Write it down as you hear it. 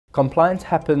Compliance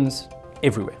happens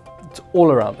everywhere. It's all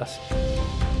around us.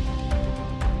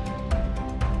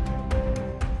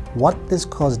 What this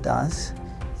course does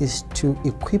is to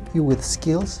equip you with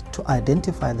skills to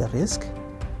identify the risk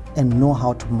and know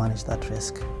how to manage that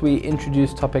risk. We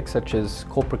introduce topics such as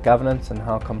corporate governance and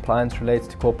how compliance relates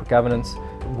to corporate governance.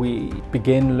 We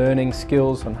begin learning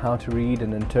skills on how to read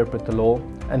and interpret the law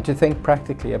and to think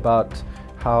practically about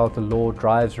how the law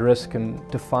drives risk and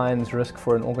defines risk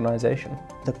for an organization.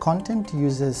 The content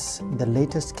uses the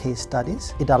latest case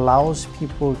studies. It allows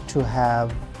people to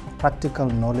have practical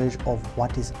knowledge of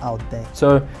what is out there.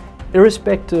 So,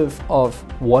 irrespective of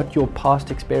what your past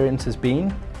experience has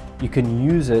been, you can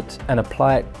use it and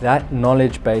apply that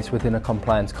knowledge base within a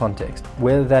compliance context,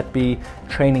 whether that be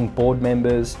training board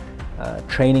members,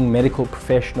 training medical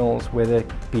professionals, whether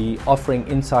it be offering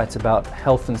insights about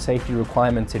health and safety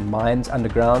requirements in mines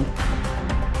underground.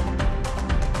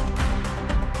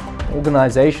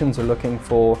 Organizations are looking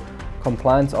for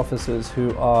compliance officers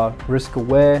who are risk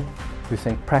aware, who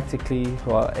think practically,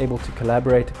 who are able to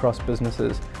collaborate across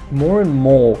businesses. More and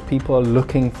more people are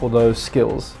looking for those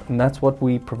skills, and that's what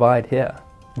we provide here.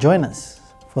 Join us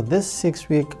for this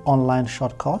 6-week online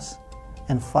short course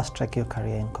and fast track your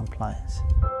career in compliance.